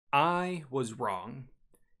I was wrong.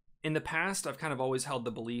 In the past, I've kind of always held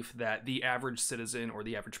the belief that the average citizen or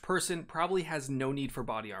the average person probably has no need for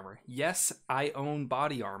body armor. Yes, I own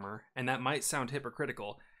body armor, and that might sound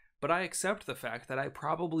hypocritical, but I accept the fact that I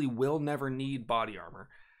probably will never need body armor.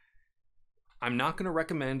 I'm not going to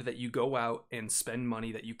recommend that you go out and spend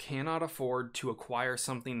money that you cannot afford to acquire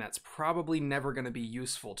something that's probably never going to be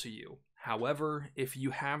useful to you. However, if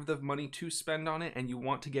you have the money to spend on it and you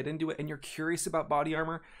want to get into it and you're curious about body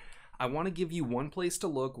armor, I want to give you one place to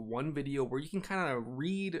look, one video where you can kind of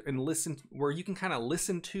read and listen,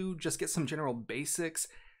 to, just get some general basics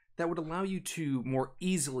that would allow you to more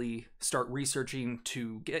easily start researching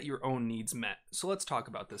to get your own needs met. So let's talk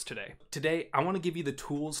about this today. Today, I want to give you the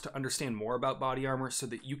tools to understand more about body armor so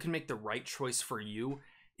that you can make the right choice for you.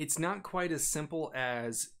 It's not quite as simple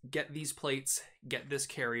as get these plates, get this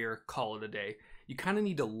carrier, call it a day. You kind of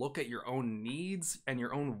need to look at your own needs and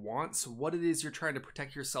your own wants, what it is you're trying to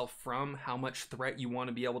protect yourself from, how much threat you want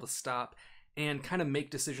to be able to stop, and kind of make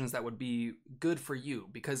decisions that would be good for you.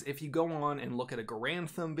 Because if you go on and look at a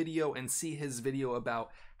Grantham video and see his video about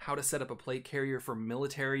how to set up a plate carrier for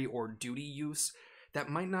military or duty use, that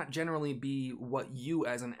might not generally be what you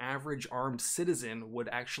as an average armed citizen would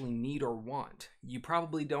actually need or want. You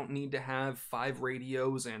probably don't need to have 5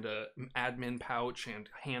 radios and an admin pouch and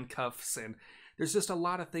handcuffs, and there's just a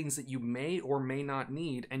lot of things that you may or may not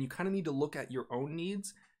need, and you kind of need to look at your own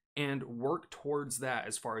needs and work towards that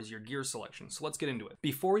as far as your gear selection. So let's get into it.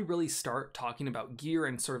 Before we really start talking about gear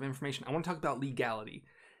and sort of information, I want to talk about legality.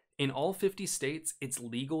 In all 50 states, it's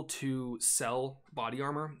legal to sell body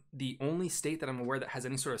armor. The only state that I'm aware that has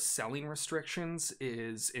any sort of selling restrictions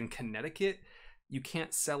is in Connecticut. You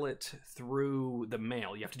can't sell it through the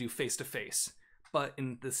mail. You have to do face-to-face. But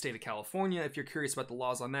in the state of California, if you're curious about the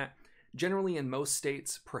laws on that, generally in most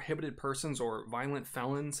states, prohibited persons or violent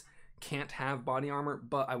felons can't have body armor,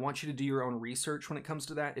 but I want you to do your own research when it comes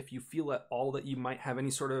to that. If you feel at all that you might have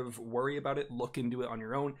any sort of worry about it, look into it on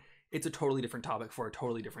your own. It's a totally different topic for a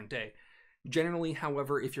totally different day. Generally,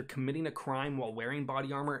 however, if you're committing a crime while wearing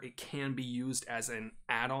body armor, it can be used as an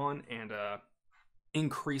add-on and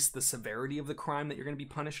increase the severity of the crime that you're going to be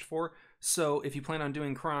punished for. So if you plan on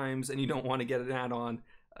doing crimes and you don't want to get an add-on,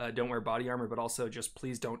 don't wear body armor, but also just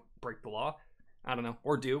please don't break the law. I don't know,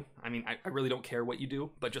 or do. I mean, I really don't care what you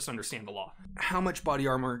do, but just understand the law. How much body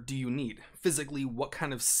armor do you need? Physically, what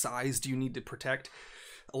kind of size do you need to protect?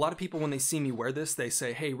 A lot of people, when they see me wear this, they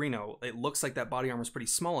say, hey, Reno, it looks like that body armor is pretty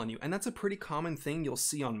small on you. And that's a pretty common thing you'll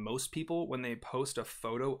see on most people when they post a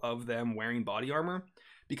photo of them wearing body armor,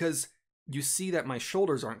 because you see that my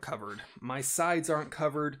shoulders aren't covered, my sides aren't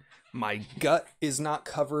covered, my gut is not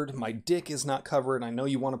covered, my dick is not covered. I know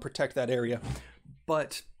you want to protect that area,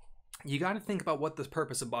 but you got to think about what the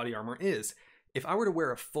purpose of body armor is. If I were to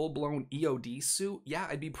wear a full-blown EOD suit, yeah,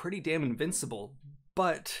 I'd be pretty damn invincible,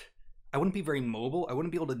 but I wouldn't be very mobile. I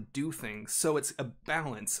wouldn't be able to do things. So it's a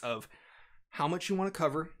balance of how much you want to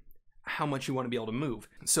cover, how much you want to be able to move.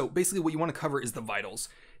 So basically what you want to cover is the vitals.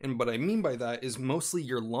 And what I mean by that is mostly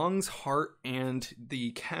your lungs, heart, and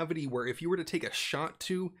the cavity where if you were to take a shot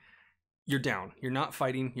to, you're down. You're not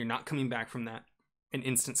fighting. You're not coming back from that. An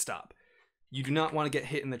instant stop. You do not want to get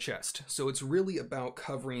hit in the chest. So it's really about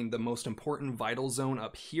covering the most important vital zone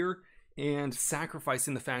up here and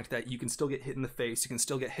sacrificing the fact that you can still get hit in the face, you can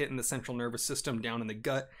still get hit in the central nervous system down in the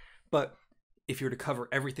gut, but if you were to cover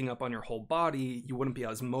everything up on your whole body, you wouldn't be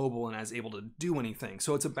as mobile and as able to do anything.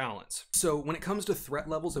 So it's a balance. So when it comes to threat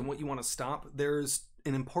levels and what you want to stop, there's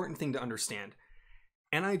an important thing to understand.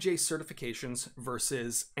 NIJ certifications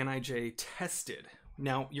versus NIJ tested.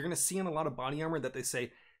 Now, you're going to see in a lot of body armor that they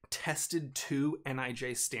say tested to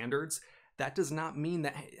NIJ standards. That does not mean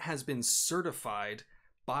that it has been certified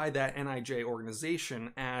by that NIJ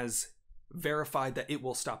organization as verified that it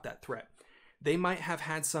will stop that threat. They might have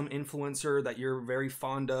had some influencer that you're very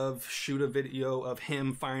fond of shoot a video of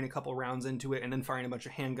him firing a couple rounds into it and then firing a bunch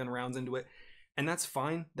of handgun rounds into it, and that's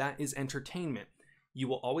fine. That is entertainment. You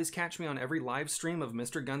will always catch me on every live stream of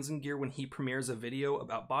Mr. Guns and Gear when he premieres a video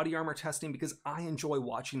about body armor testing because I enjoy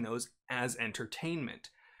watching those as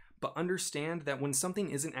entertainment. But understand that when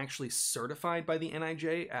something isn't actually certified by the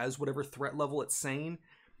NIJ as whatever threat level it's saying,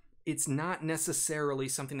 it's not necessarily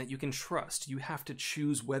something that you can trust. You have to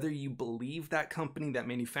choose whether you believe that company, that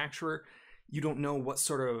manufacturer. You don't know what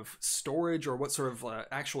sort of storage or what sort of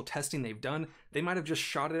actual testing they've done. They might have just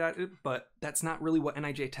shot it at it, but that's not really what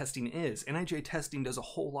NIJ testing is. NIJ testing does a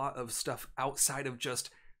whole lot of stuff outside of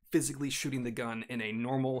just physically shooting the gun in a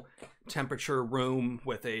normal temperature room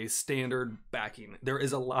with a standard backing. There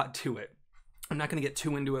is a lot to it. I'm not going to get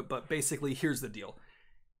too into it, but basically here's the deal.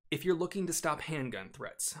 If you're looking to stop handgun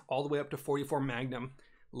threats all the way up to .44 Magnum,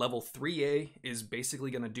 Level 3A is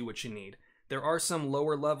basically going to do what you need. There are some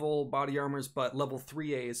lower level body armors, but level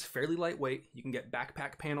 3A is fairly lightweight. You can get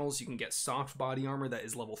backpack panels, you can get soft body armor that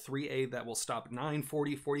is level 3A that will stop 9,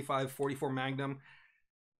 40, 45, 44 Magnum,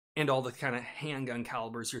 and all the kind of handgun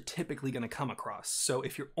calibers you're typically going to come across. So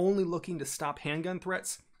if you're only looking to stop handgun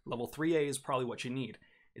threats, level 3A is probably what you need.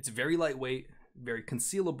 It's very lightweight, very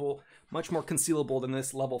concealable, much more concealable than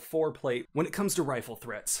this level 4 plate. When it comes to rifle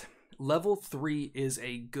threats, level 3 is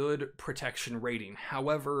a good protection rating.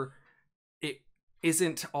 However, it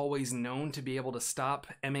isn't always known to be able to stop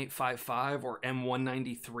M855 or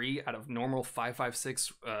M193 out of normal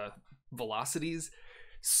 5.56 velocities.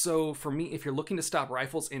 So for me, if you're looking to stop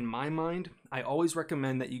rifles, in my mind, I always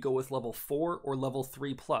recommend that you go with level 4 or level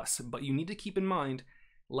 3+. But you need to keep in mind,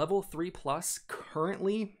 level 3+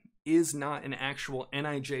 currently is not an actual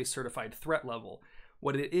NIJ certified threat level.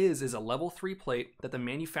 What it is a level 3 plate that the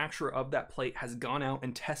manufacturer of that plate has gone out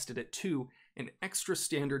and tested it to an extra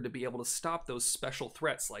standard to be able to stop those special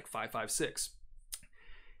threats like 5.56.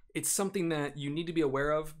 It's something that you need to be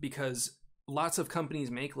aware of because lots of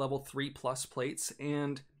companies make level 3+ plates,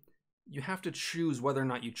 and you have to choose whether or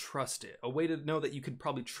not you trust it. A way to know that you could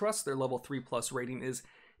probably trust their level 3+ rating is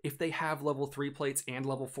if they have level 3 plates and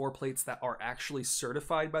level 4 plates that are actually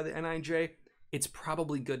certified by the NIJ, it's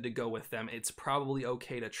probably good to go with them. It's probably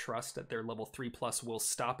okay to trust that their level 3+ will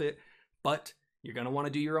stop it, but you're going to want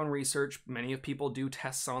to do your own research. Many of people do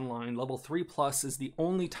tests online. Level 3+ is the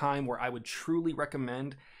only time where I would truly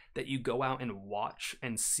recommend that you go out and watch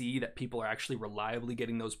and see that people are actually reliably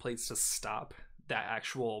getting those plates to stop that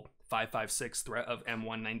actual 5.56 threat of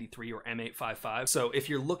M193 or M855. So if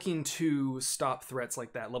you're looking to stop threats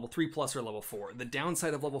like that, level 3+ or level 4, the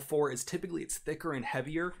downside of level 4 is typically it's thicker and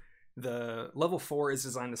heavier. The level 4 is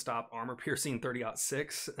designed to stop armor piercing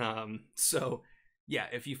 30-06. So yeah,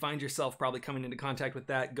 if you find yourself probably coming into contact with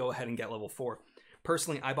that, go ahead and get level 4.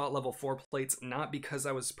 Personally, I bought level 4 plates not because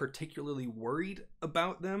I was particularly worried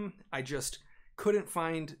about them. I just couldn't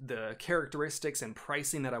find the characteristics and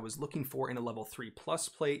pricing that I was looking for in a level 3+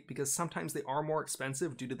 plate because sometimes they are more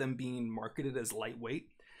expensive due to them being marketed as lightweight.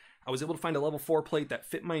 I was able to find a level 4 plate that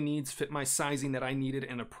fit my needs, fit my sizing that I needed,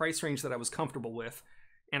 and a price range that I was comfortable with.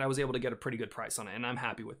 And I was able to get a pretty good price on it, and I'm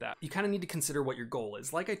happy with that. You kind of need to consider what your goal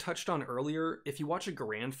is. Like I touched on earlier, if you watch a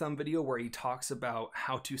Grand Thumb video where he talks about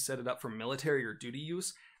how to set it up for military or duty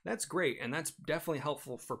use, that's great, and that's definitely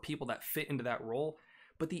helpful for people that fit into that role.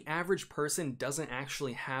 But the average person doesn't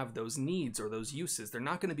actually have those needs or those uses. They're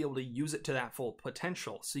not going to be able to use it to that full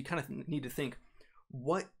potential. So you kind of need to think,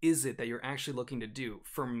 what is it that you're actually looking to do?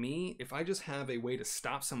 For me, if I just have a way to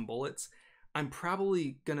stop some bullets, I'm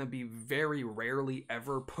probably gonna be very rarely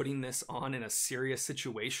ever putting this on in a serious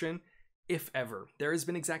situation, if ever. There has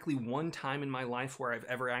been exactly one time in my life where I've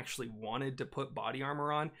ever actually wanted to put body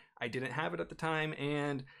armor on. I didn't have it at the time,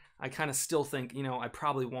 and I kind of still think, you know, I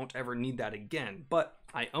probably won't ever need that again. But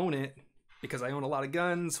I own it because I own a lot of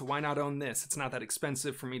guns. Why not own this? It's not that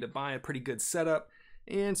expensive for me to buy a pretty good setup,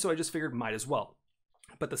 and so I just figured might as well.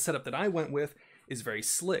 But the setup that I went with is very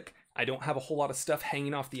slick. I don't have a whole lot of stuff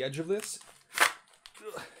hanging off the edge of this.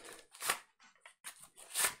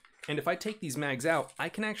 And if I take these mags out, I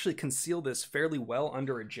can actually conceal this fairly well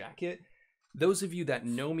under a jacket. Those of you that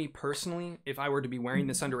know me personally, if I were to be wearing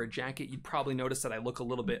this under a jacket, you'd probably notice that I look a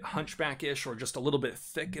little bit hunchback-ish or just a little bit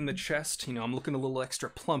thick in the chest. You know, I'm looking a little extra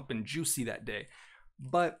plump and juicy that day.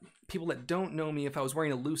 But people that don't know me, if I was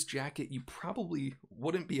wearing a loose jacket, you probably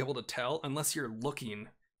wouldn't be able to tell unless you're looking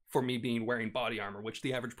for me wearing body armor, which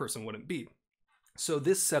the average person wouldn't be. So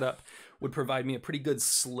this setup would provide me a pretty good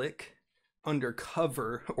slick,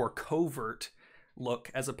 undercover, or covert look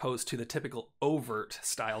as opposed to the typical overt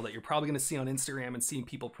style that you're probably going to see on Instagram and see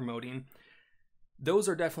people promoting. Those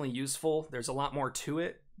are definitely useful. There's a lot more to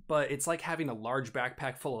it, but it's like having a large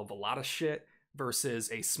backpack full of a lot of shit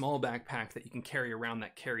versus a small backpack that you can carry around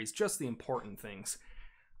that carries just the important things.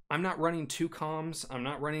 I'm not running 2 comms. I'm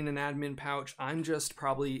not running an admin pouch. I'm just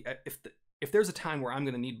probably, if there's a time where I'm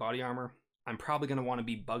going to need body armor, I'm probably going to want to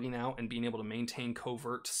be bugging out and being able to maintain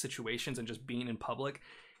covert situations and just being in public.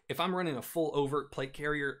 If I'm running a full overt plate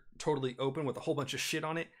carrier totally open with a whole bunch of shit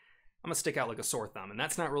on it, I'm going to stick out like a sore thumb, and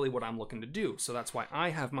that's not really what I'm looking to do, so that's why I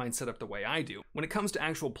have mine set up the way I do. When it comes to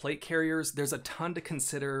actual plate carriers, there's a ton to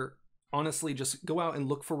consider. Honestly, just go out and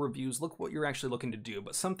look for reviews, look what you're actually looking to do,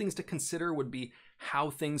 but some things to consider would be how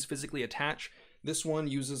things physically attach. This one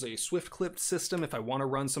uses a swift clipped system if I want to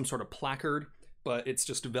run some sort of placard, but it's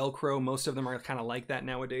just Velcro. Most of them are kind of like that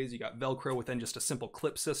nowadays. You got Velcro within just a simple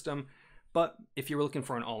clip system. But if you're looking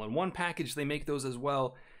for an all-in-one package, they make those as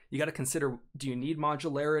well. You got to consider, do you need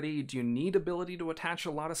modularity? Do you need ability to attach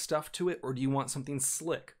a lot of stuff to it? Or do you want something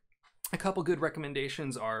slick? A couple good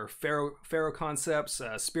recommendations are Faro Concepts,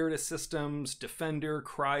 Spiritus Systems, Defender,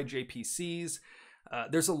 Cry JPCs.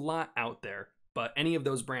 There's a lot out there, but any of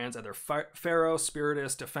those brands, either Faro,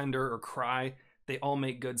 Spiritus, Defender, or Cry, they all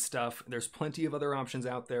make good stuff. There's plenty of other options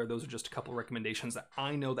out there. Those are just a couple recommendations that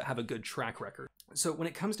I know that have a good track record. So when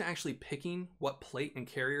it comes to actually picking what plate and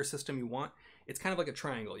carrier system you want, it's kind of like a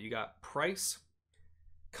triangle. You got price,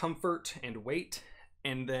 comfort, and weight,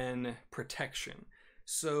 and then protection.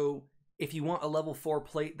 So if you want a level 4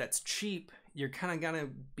 plate that's cheap, you're kind of gonna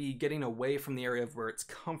be getting away from the area of where it's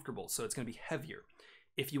comfortable, so it's gonna be heavier.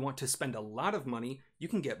 If you want to spend a lot of money, you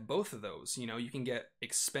can get both of those. You know, you can get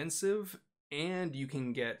expensive and you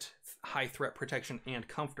can get high threat protection and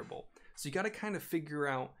comfortable. So you got to kind of figure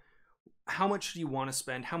out how much do you want to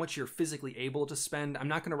spend, how much you're physically able to spend. I'm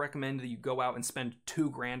not going to recommend that you go out and spend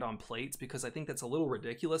 $2,000 on plates because I think that's a little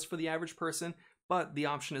ridiculous for the average person, but the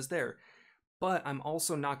option is there. But I'm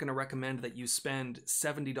also not going to recommend that you spend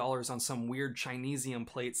 $70 on some weird Chinesium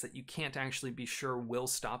plates that you can't actually be sure will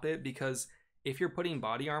stop it, because if you're putting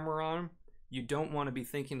body armor on, you don't want to be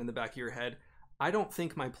thinking in the back of your head, I don't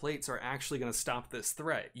think my plates are actually going to stop this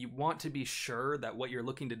threat. You want to be sure that what you're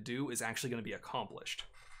looking to do is actually going to be accomplished.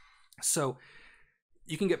 So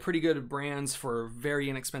you can get pretty good brands for very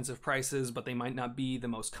inexpensive prices, but they might not be the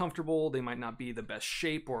most comfortable. They might not be the best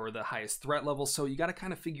shape or the highest threat level. So you got to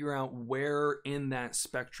kind of figure out where in that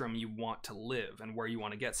spectrum you want to live and where you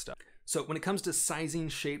want to get stuff. So when it comes to sizing,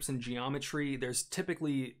 shapes, and geometry, there's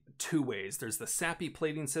typically two ways. There's the SAPI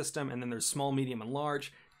plating system, and then there's small, medium, and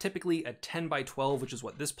large. Typically a 10 by 12, which is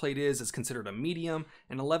what this plate is considered a medium.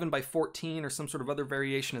 An 11 by 14 or some sort of other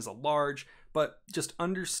variation is a large. But just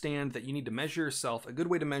understand that you need to measure yourself. A good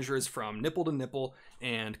way to measure is from nipple to nipple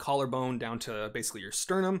and collarbone down to basically your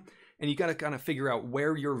sternum. And you got to kind of figure out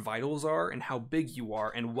where your vitals are and how big you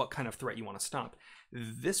are and what kind of threat you want to stop.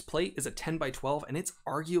 This plate is a 10 by 12 and it's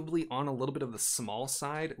arguably on a little bit of the small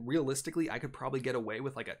side. Realistically, I could probably get away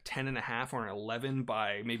with like a 10.5 or an 11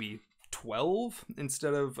 by maybe 12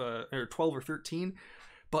 instead of or 12 or 13.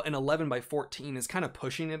 But an 11 by 14 is kind of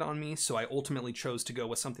pushing it on me, so I ultimately chose to go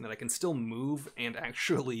with something that I can still move and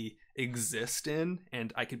actually exist in,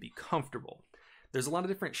 and I could be comfortable. There's a lot of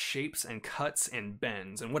different shapes and cuts and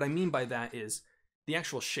bends, and what I mean by that is the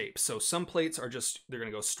actual shape. So some plates are just, they're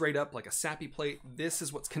gonna go straight up like a SAPI plate. This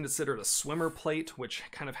is what's considered a swimmer plate, which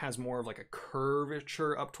kind of has more of like a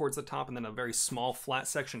curvature up towards the top and then a very small flat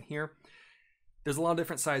section here. There's a lot of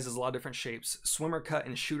different sizes, a lot of different shapes. Swimmer cut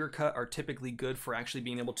and shooter cut are typically good for actually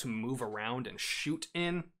being able to move around and shoot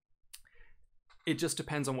in. It just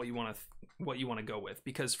depends on what you want to go with.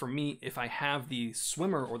 Because for me, if I have the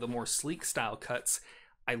swimmer or the more sleek style cuts,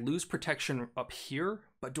 I lose protection up here,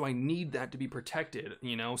 but do I need that to be protected?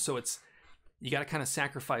 You know, so you got to kind of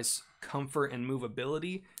sacrifice comfort and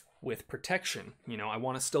movability with protection. You know, I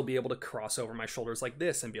want to still be able to cross over my shoulders like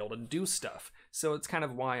this and be able to do stuff. So it's kind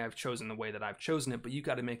of why I've chosen the way that I've chosen it, but you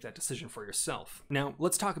got to make that decision for yourself. Now,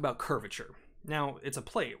 let's talk about curvature. Now, it's a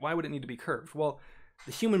plate. Why would it need to be curved? Well,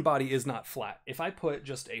 the human body is not flat. If I put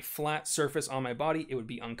just a flat surface on my body, it would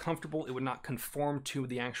be uncomfortable. It would not conform to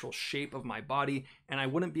the actual shape of my body, and I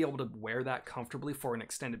wouldn't be able to wear that comfortably for an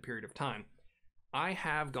extended period of time. I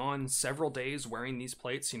have gone several days wearing these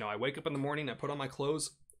plates. You know, I wake up in the morning, I put on my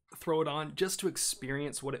clothes, throw it on just to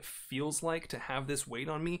experience what it feels like to have this weight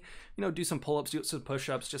on me. You know, do some pull-ups, do some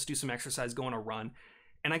push-ups, just do some exercise, go on a run.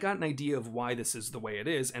 And I got an idea of why this is the way it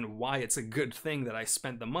is and why it's a good thing that I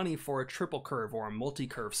spent the money for a triple curve or a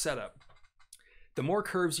multi-curve setup. The more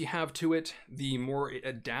curves you have to it, the more it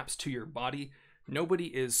adapts to your body. Nobody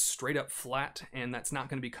is straight up flat, and that's not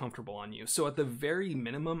going to be comfortable on you. So at the very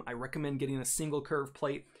minimum, I recommend getting a single curve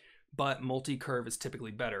plate, but multi-curve is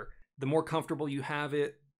typically better. The more comfortable you have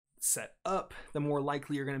it set up, the more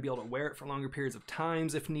likely you're going to be able to wear it for longer periods of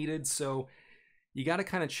times if needed. So you got to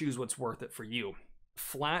kind of choose what's worth it for you.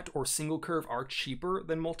 Flat or single curve are cheaper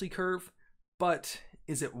than multi-curve, but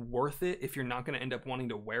is it worth it if you're not going to end up wanting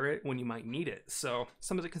to wear it when you might need it? So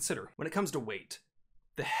something to consider. When it comes to weight,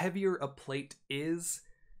 the heavier a plate is,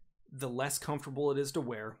 the less comfortable it is to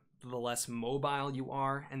wear, the less mobile you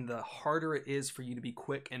are, and the harder it is for you to be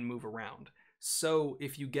quick and move around. So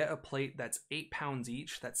if you get a plate that's 8 pounds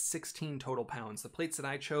each, that's 16 total pounds. The plates that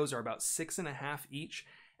I chose are about 6.5 each,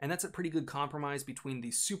 and that's a pretty good compromise between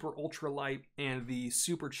the super ultra light and the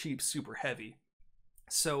super cheap, super heavy.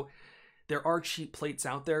 So there are cheap plates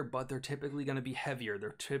out there, but they're typically going to be heavier.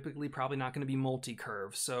 They're typically probably not going to be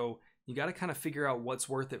multi-curve. So you got to kind of figure out what's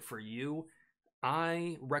worth it for you.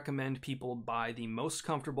 I recommend people buy the most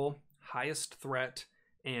comfortable, highest threat,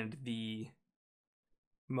 and the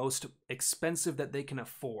most expensive that they can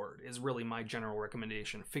afford is really my general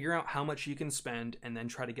recommendation. Figure out how much you can spend and then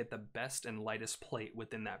try to get the best and lightest plate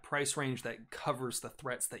within that price range that covers the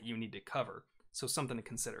threats that you need to cover. So something to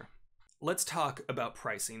consider. Let's talk about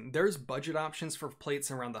pricing. There's budget options for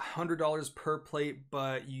plates around the $100 per plate,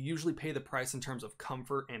 but you usually pay the price in terms of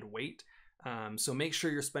comfort and weight. So make sure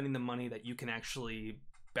you're spending the money that you can actually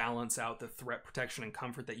balance out the threat protection and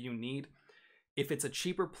comfort that you need. If it's a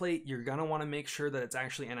cheaper plate, you're going to want to make sure that it's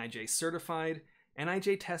actually NIJ certified.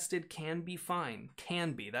 NIJ tested can be fine.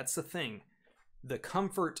 Can be. That's the thing. The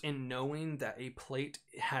comfort in knowing that a plate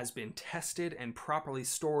has been tested and properly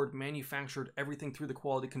stored, manufactured, everything through the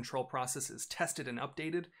quality control process is tested and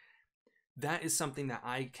updated, that is something that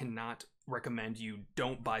I cannot recommend you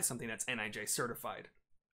don't buy something that's NIJ certified.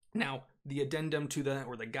 Now, the addendum to that,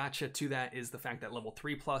 or the gotcha to that, is the fact that level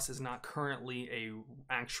 3+ is not currently a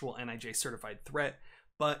actual NIJ certified threat,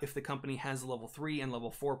 but if the company has level 3 and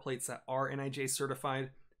level 4 plates that are NIJ certified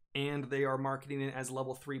and they are marketing it as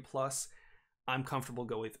level 3+, I'm comfortable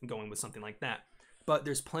going with something like that. But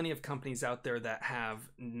there's plenty of companies out there that have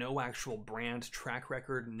no actual brand track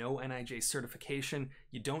record, no NIJ certification.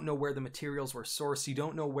 You don't know where the materials were sourced. You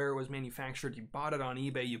don't know where it was manufactured. You bought it on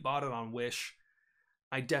eBay. You bought it on Wish.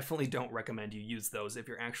 I definitely don't recommend you use those if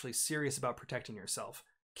you're actually serious about protecting yourself.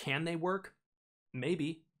 Can they work?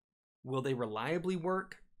 Maybe. Will they reliably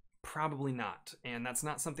work? Probably not. And that's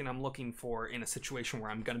not something I'm looking for in a situation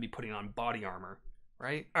where I'm going to be putting on body armor,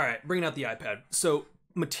 right? All right, bringing out the iPad. So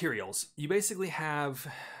materials. You basically have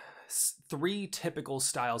 3 typical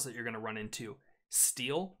styles that you're going to run into: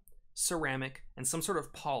 steel, ceramic, and some sort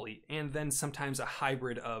of poly, and then sometimes a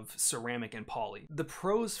hybrid of ceramic and poly. The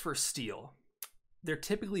pros for steel: they're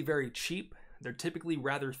typically very cheap, they're typically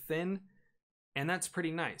rather thin, and that's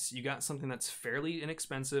pretty nice. You got something that's fairly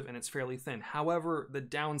inexpensive and it's fairly thin. However, the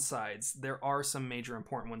downsides, there are some major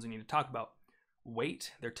important ones we need to talk about.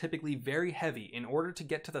 Weight: they're typically very heavy. In order to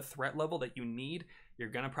get to the threat level that you need, you're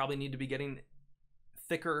gonna probably need to be getting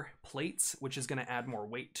thicker plates, which is gonna add more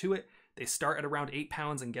weight to it. They start at around 8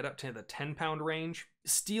 pounds and get up to the 10-pound range.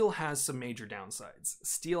 Steel has some major downsides.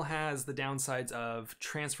 Steel has the downsides of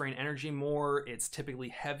transferring energy more. It's typically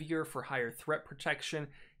heavier for higher threat protection.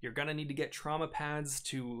 You're gonna need to get trauma pads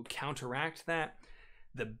to counteract that.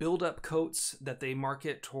 The buildup coats that they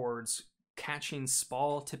market towards catching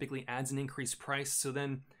spall typically adds an increased price. So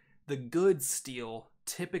then the good steel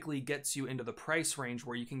typically gets you into the price range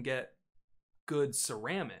where you can get good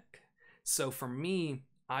ceramic. So for me,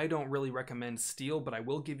 I don't really recommend steel, but I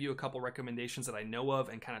will give you a couple recommendations that I know of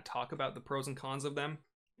and kind of talk about the pros and cons of them.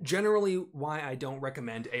 Generally, why I don't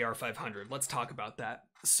recommend AR500. Let's talk about that.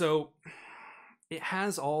 So it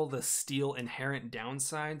has all the steel inherent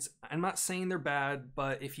downsides. I'm not saying they're bad,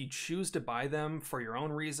 but if you choose to buy them for your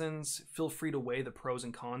own reasons, feel free to weigh the pros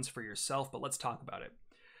and cons for yourself, but let's talk about it.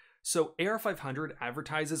 So AR500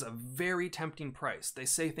 advertises a very tempting price. They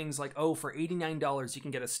say things like, oh, for $89 you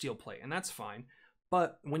can get a steel plate, and that's fine.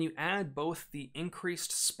 But when you add both the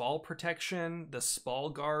increased spall protection, the spall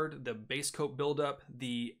guard, the base coat buildup,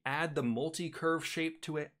 add the multi-curve shape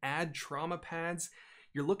to it, add trauma pads,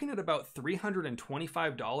 you're looking at about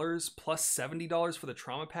 $325 plus $70 for the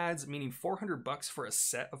trauma pads, meaning $400 for a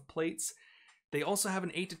set of plates. They also have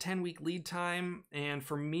an 8 to 10 week lead time, and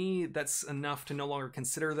for me, that's enough to no longer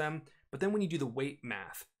consider them. But then when you do the weight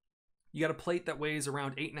math, you got a plate that weighs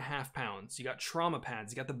around 8.5 pounds. You got trauma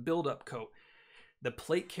pads, you got the buildup coat. The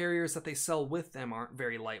plate carriers that they sell with them aren't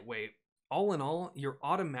very lightweight. All in all, you're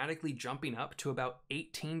automatically jumping up to about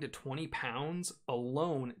 18 to 20 pounds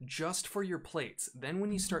alone just for your plates. Then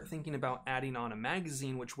when you start thinking about adding on a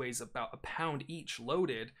magazine, which weighs about a pound each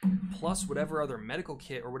loaded, plus whatever other medical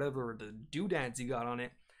kit or whatever the doodads you got on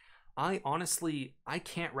it, I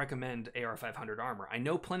can't recommend AR500 armor. I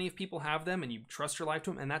know plenty of people have them and you trust your life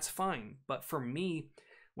to them, and that's fine. But for me,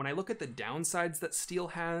 when I look at the downsides that steel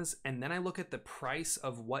has, and then I look at the price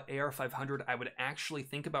of what AR500 I would actually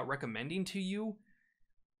think about recommending to you,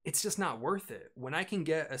 it's just not worth it. When I can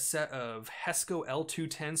get a set of Hesco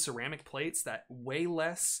L210 ceramic plates that weigh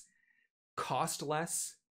less, cost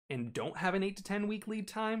less, and don't have an 8 to 10 week lead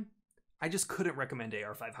time, I just couldn't recommend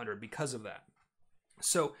AR500 because of that.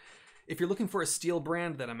 So if you're looking for a steel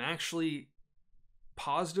brand that I'm actually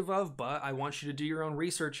positive of, but I want you to do your own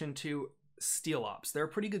research into, Steel Ops. They're a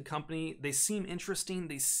pretty good company. They seem interesting.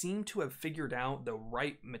 They seem to have figured out the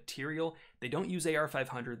right material. They don't use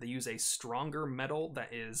AR500. They use a stronger metal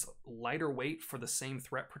that is lighter weight for the same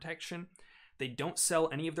threat protection. They don't sell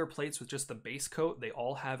any of their plates with just the base coat. They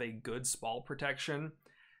all have a good spall protection.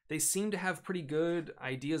 They seem to have pretty good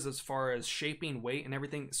ideas as far as shaping, weight, and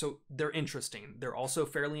everything. So they're interesting. They're also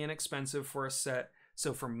fairly inexpensive for a set.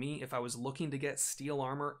 So for me, if I was looking to get steel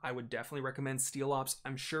armor, I would definitely recommend Steel Ops.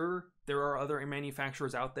 I'm sure there are other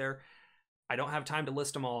manufacturers out there. I don't have time to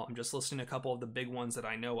list them all. I'm just listing a couple of the big ones that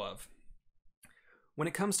I know of. When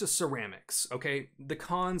it comes to ceramics, okay, the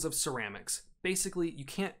cons of ceramics. Basically, you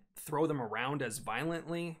can't throw them around as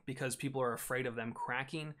violently because people are afraid of them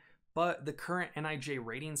cracking. But the current NIJ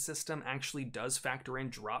rating system actually does factor in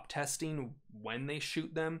drop testing when they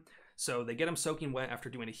shoot them. So they get them soaking wet after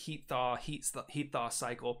doing a heat thaw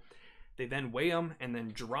cycle. They then weigh them and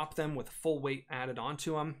then drop them with full weight added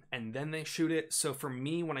onto them, and then they shoot it. So for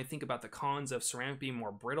me, when I think about the cons of ceramic being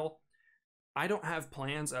more brittle, I don't have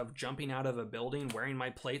plans of jumping out of a building, wearing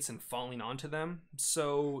my plates, and falling onto them.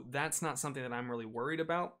 So that's not something that I'm really worried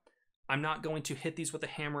about. I'm not going to hit these with a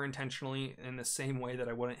hammer intentionally in the same way that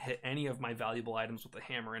I wouldn't hit any of my valuable items with a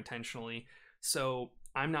hammer intentionally. So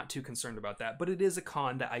I'm not too concerned about that, but it is a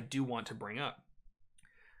con that I do want to bring up.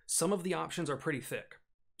 Some of the options are pretty thick.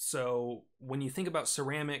 So when you think about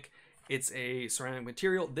ceramic, it's a ceramic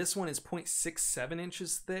material. This one is 0.67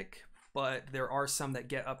 inches thick, but there are some that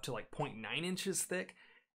get up to like 0.9 inches thick.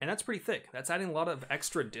 And that's pretty thick. That's adding a lot of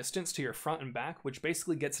extra distance to your front and back, which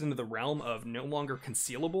basically gets into the realm of no longer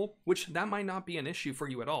concealable, which that might not be an issue for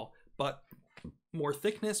you at all. But more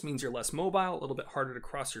thickness means you're less mobile, a little bit harder to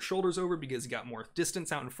cross your shoulders over because you got more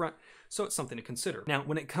distance out in front. So it's something to consider. Now,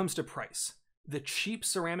 when it comes to price, the cheap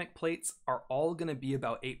ceramic plates are all going to be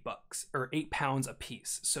about $8 or 8 pounds a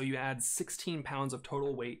piece. So you add 16 pounds of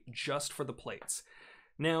total weight just for the plates.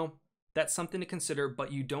 Now, that's something to consider,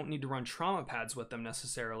 but you don't need to run trauma pads with them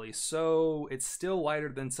necessarily, so it's still lighter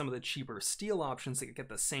than some of the cheaper steel options that get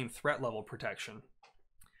the same threat level protection.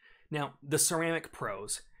 Now, the ceramic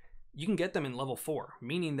pros, you can get them in level 4,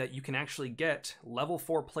 meaning that you can actually get level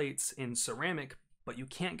 4 plates in ceramic, but you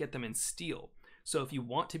can't get them in steel. So if you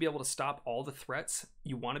want to be able to stop all the threats,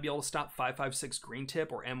 you want to be able to stop 556 green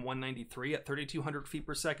tip or M193 at 3,200 feet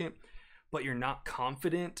per second, but you're not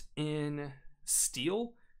confident in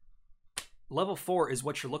steel, level 4 is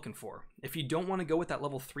what you're looking for. If you don't want to go with that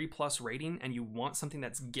level 3+ rating and you want something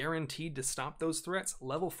that's guaranteed to stop those threats,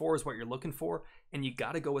 level 4 is what you're looking for, and you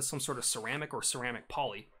got to go with some sort of ceramic or ceramic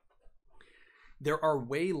poly. There are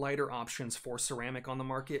way lighter options for ceramic on the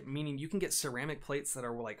market, meaning you can get ceramic plates that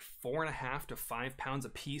are like 4.5 to 5 pounds a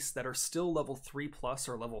piece that are still level 3+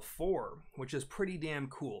 or level 4, which is pretty damn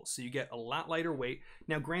cool. So you get a lot lighter weight.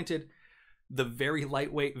 Now granted, the very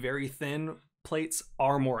lightweight, very thin plates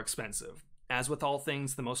are more expensive. As with all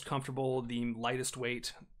things, the most comfortable, the lightest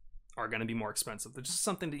weight are going to be more expensive. That's just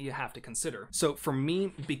something that you have to consider. So for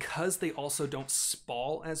me, because they also don't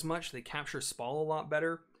spall as much, they capture spall a lot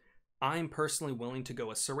better, I'm personally willing to go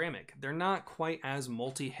with ceramic. They're not quite as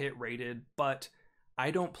multi-hit rated, but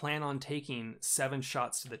I don't plan on taking 7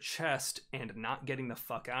 shots to the chest and not getting the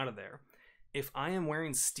fuck out of there. If I am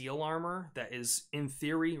wearing steel armor that is in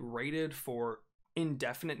theory rated for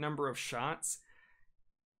indefinite number of shots,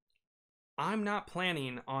 I'm not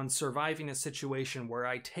planning on surviving a situation where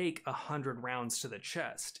I take 100 rounds to the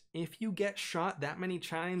chest. If you get shot that many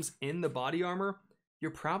times in the body armor, you're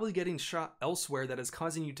probably getting shot elsewhere that is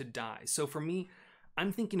causing you to die. So for me,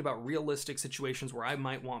 I'm thinking about realistic situations where I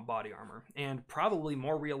might want body armor, and probably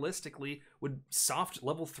more realistically would soft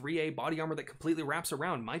level 3A body armor that completely wraps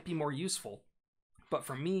around might be more useful. But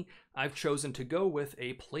for me, I've chosen to go with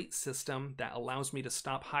a plate system that allows me to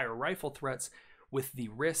stop higher rifle threats with the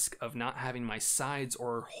risk of not having my sides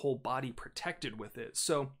or whole body protected with it.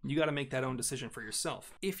 So you got to make that own decision for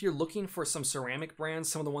yourself. If you're looking for some ceramic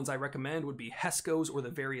brands, some of the ones I recommend would be Hesco's or the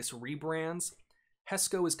various rebrands.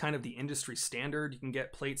 Hesco is kind of the industry standard. You can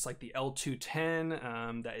get plates like the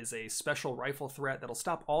L210, that is a special rifle threat that'll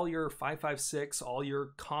stop all your 5.56, all your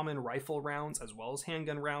common rifle rounds, as well as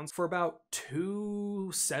handgun rounds, for about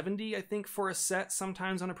 $270, I think, for a set,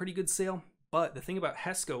 sometimes on a pretty good sale. But the thing about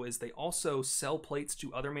Hesco is they also sell plates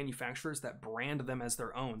to other manufacturers that brand them as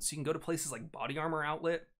their own. So you can go to places like Body Armor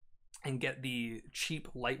Outlet and get the cheap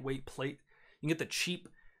lightweight plate. You can get the cheap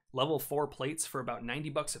level 4 plates for about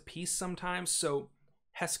 $90 a piece sometimes. So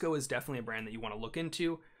Hesco is definitely a brand that you want to look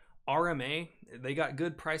into. RMA, they got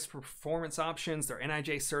good price performance options. They're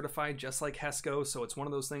NIJ certified just like Hesco. So it's one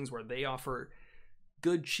of those things where they offer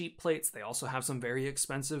good cheap plates. They also have some very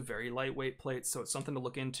expensive, very lightweight plates. So it's something to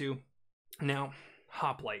look into. Now,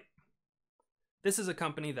 Hoplite. This is a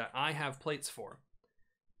company that I have plates for.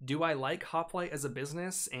 Do I like Hoplite as a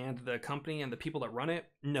business and the company and the people that run it?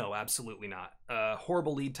 No, absolutely not.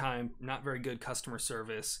 Horrible lead time, not very good customer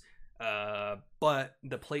service. but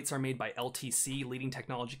the plates are made by LTC, Leading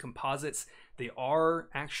Technology Composites. They are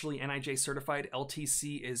actually NIJ certified.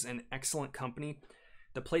 LTC is an excellent company.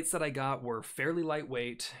 The plates that I got were fairly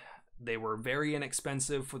lightweight. They were very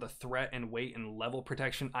inexpensive for the threat and weight and level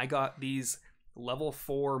protection. I got these level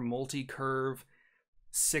 4 multi-curve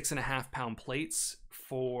 6.5 pound plates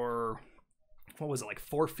for, what was it, like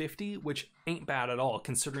 $450, which ain't bad at all,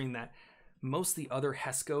 considering that most of the other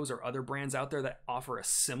Hescos or other brands out there that offer a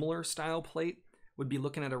similar style plate would be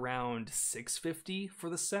looking at around $650 for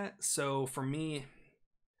the set. So for me,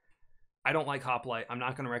 I don't like Hoplite. I'm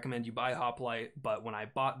not going to recommend you buy Hoplite, but when I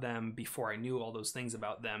bought them before I knew all those things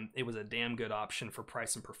about them, it was a damn good option for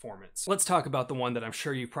price and performance. Let's talk about the one that I'm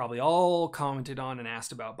sure you've probably all commented on and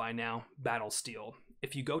asked about by now, Battle Steel.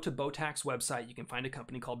 If you go to Botac's website, you can find a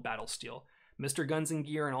company called Battle Steel. Mr. Guns and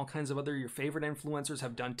Gear and all kinds of other your favorite influencers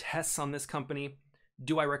have done tests on this company.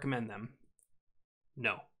 Do I recommend them?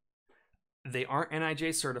 No. They aren't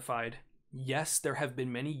NIJ certified. Yes, there have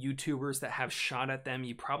been many YouTubers that have shot at them.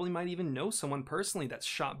 You probably might even know someone personally that's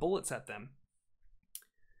shot bullets at them.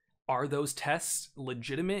 Are those tests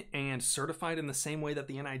legitimate and certified in the same way that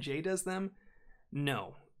the NIJ does them?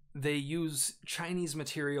 No. They use Chinese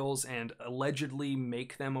materials and allegedly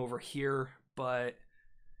make them over here, but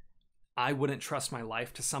I wouldn't trust my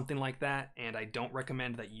life to something like that, and I don't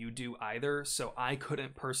recommend that you do either, so I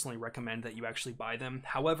couldn't personally recommend that you actually buy them.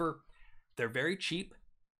 However, they're very cheap.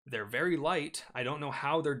 They're very light. I don't know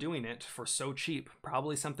how they're doing it for so cheap.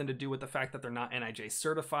 Probably something to do with the fact that they're not NIJ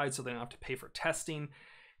certified, so they don't have to pay for testing.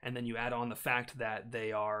 And then you add on the fact that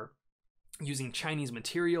they are using Chinese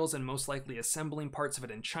materials and most likely assembling parts of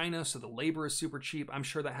it in China, so the labor is super cheap. I'm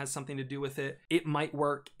sure that has something to do with it. It might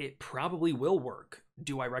work. It probably will work.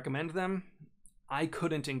 Do I recommend them? I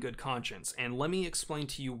couldn't in good conscience, and let me explain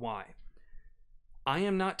to you why. I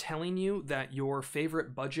am not telling you that your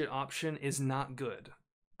favorite budget option is not good.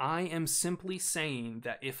 I am simply saying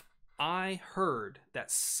that if I heard that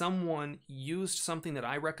someone used something that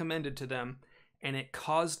I recommended to them and it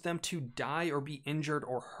caused them to die or be injured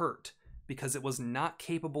or hurt because it was not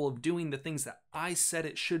capable of doing the things that I said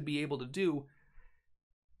it should be able to do,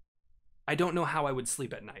 I don't know how I would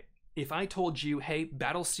sleep at night. If I told you, hey,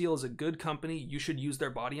 Battle Steel is a good company, you should use their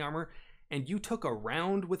body armor, and you took a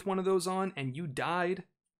round with one of those on and you died,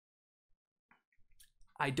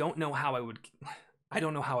 I don't know how I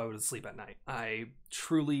would sleep at night. I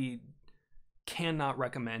truly cannot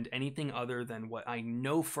recommend anything other than what I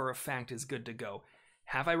know for a fact is good to go.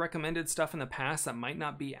 Have I recommended stuff in the past that might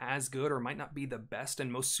not be as good or might not be the best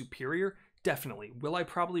and most superior? Definitely. Will I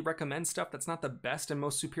probably recommend stuff that's not the best and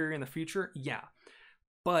most superior in the future? Yeah.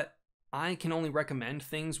 But I can only recommend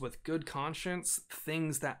things with good conscience,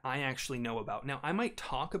 things that I actually know about. Now, I might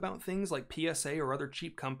talk about things like PSA or other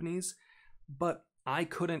cheap companies, but I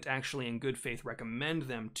couldn't actually in good faith recommend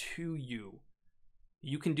them to you.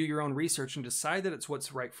 You can do your own research and decide that it's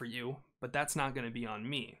what's right for you, but that's not going to be on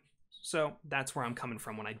me. So that's where I'm coming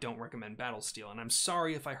from when I don't recommend Battle Steel, and I'm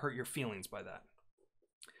sorry if I hurt your feelings by that.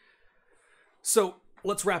 So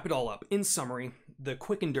let's wrap it all up. In summary, the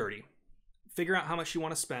quick and dirty. Figure out how much you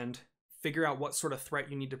want to spend, figure out what sort of threat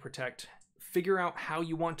you need to protect, figure out how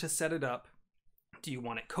you want to set it up. Do you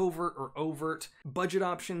want it covert or overt? Budget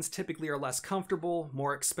options typically are less comfortable.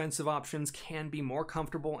 More expensive options can be more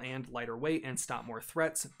comfortable and lighter weight and stop more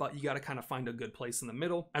threats, but you got to kind of find a good place in the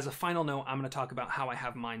middle. As a final note, I'm going to talk about how I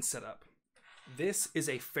have mine set up. This is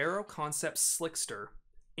a Faro Concept Slickster.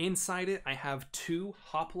 Inside it, I have 2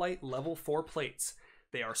 Hoplite level 4 plates.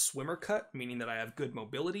 They are swimmer cut, meaning that I have good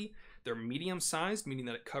mobility. They're medium sized, meaning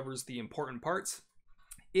that it covers the important parts.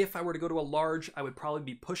 If I were to go to a large, I would probably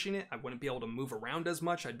be pushing it. I wouldn't be able to move around as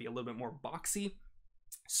much. I'd be a little bit more boxy.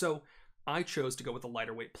 So I chose to go with a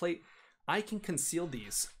lighter weight plate. I can conceal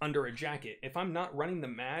these under a jacket. If I'm not running the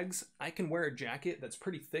mags, I can wear a jacket that's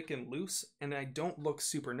pretty thick and loose, and I don't look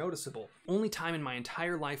super noticeable. Only time in my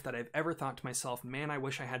entire life that I've ever thought to myself, man, I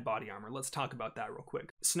wish I had body armor. Let's talk about that real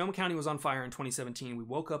quick. Sonoma County was on fire in 2017. We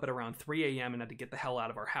woke up at around 3 a.m. and had to get the hell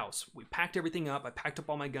out of our house. We packed everything up. I packed up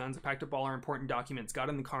all my guns. I packed up all our important documents, got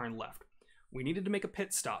in the car, and left. We needed to make a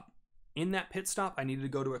pit stop. In that pit stop, I needed to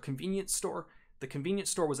go to a convenience store. The convenience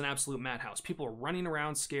store was an absolute madhouse. People were running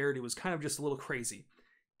around scared. It was kind of just a little crazy.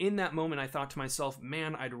 In that moment, I thought to myself,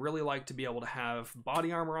 man, I'd really like to be able to have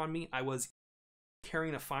body armor on me. I was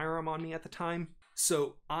carrying a firearm on me at the time.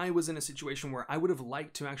 So I was in a situation where I would have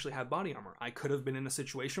liked to actually have body armor. I could have been in a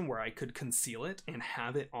situation where I could conceal it and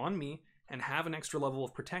have it on me and have an extra level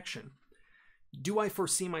of protection. Do I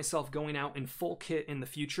foresee myself going out in full kit in the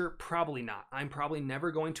future? Probably not. I'm probably never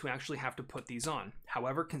going to actually have to put these on.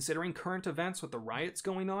 However, considering current events with the riots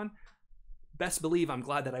going on, best believe I'm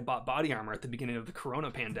glad that I bought body armor at the beginning of the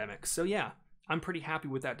corona pandemic. So yeah, I'm pretty happy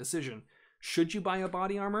with that decision. Should you buy a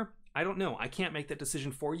body armor? I don't know. I can't make that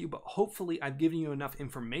decision for you, but hopefully I've given you enough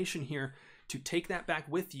information here to take that back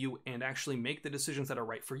with you and actually make the decisions that are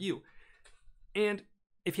right for you. And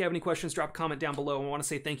if you have any questions, drop a comment down below. I want to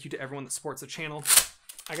say thank you to everyone that supports the channel.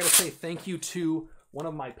 I got to say thank you to one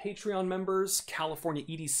of my Patreon members, California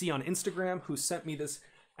EDC on Instagram, who sent me this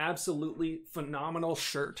absolutely phenomenal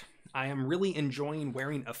shirt. I am really enjoying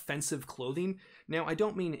wearing offensive clothing. Now, I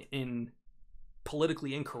don't mean in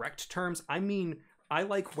politically incorrect terms. I mean, I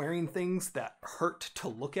like wearing things that hurt to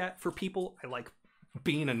look at for people. I like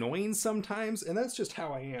being annoying sometimes, and that's just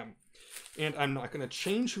how I am. And I'm not going to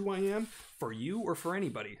change who I am for you or for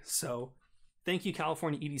anybody. So thank you,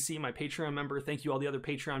 California EDC, my Patreon member. Thank you, all the other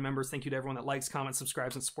Patreon members. Thank you to everyone that likes, comments,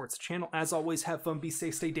 subscribes, and supports the channel. As always, have fun, be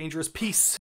safe, stay dangerous. Peace.